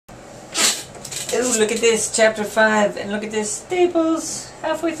Ooh, look at this, chapter 5, and look at this, staples,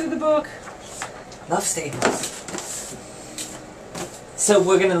 halfway through the book. Love staples. So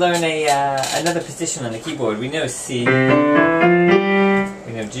we're going to learn another position on the keyboard. We know C, we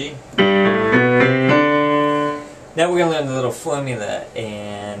know G. Now we're going to learn the little formula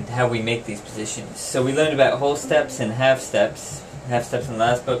and how we make these positions. So we learned about whole steps and half steps. Half steps in the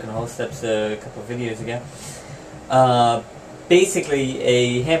last book and whole steps a couple of videos ago. Basically,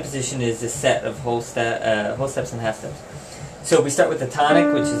 a hand position is a set of whole steps and half steps. So we start with the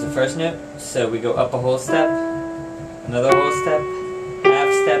tonic, which is the first note. So we go up a whole step, another whole step,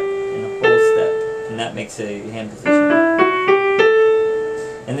 half step, and a whole step. And that makes a hand position.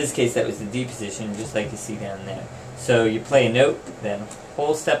 In this case, that was the D position, just like you see down there. So you play a note, then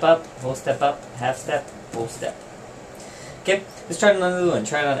whole step up, half step, whole step. Okay, let's try another one.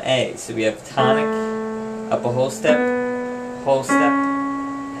 Try it on A. So we have tonic, up a whole step, half step,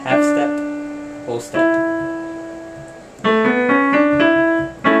 whole step.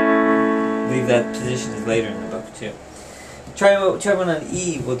 I believe that position is later in the book too. Try one on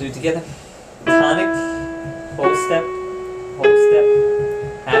E. We'll do it together. Tonic, whole step,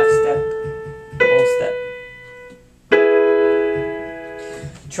 half step, whole step.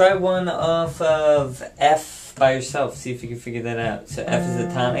 Try one off of F by yourself. See if you can figure that out. So F is the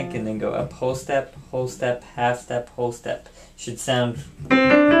tonic, and then go up whole step, half step, whole step. Should sound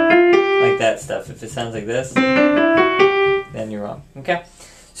like that stuff. If it sounds like this, then you're wrong. Okay?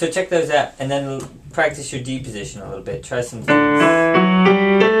 So check those out, and then practice your D position a little bit. Try some things.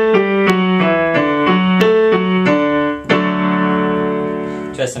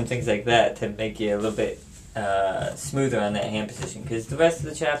 Try some things like that to make you a little bit smoother on that hand position, because the rest of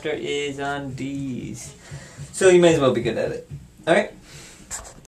the chapter is on D's. So you may as well be good at it. Alright?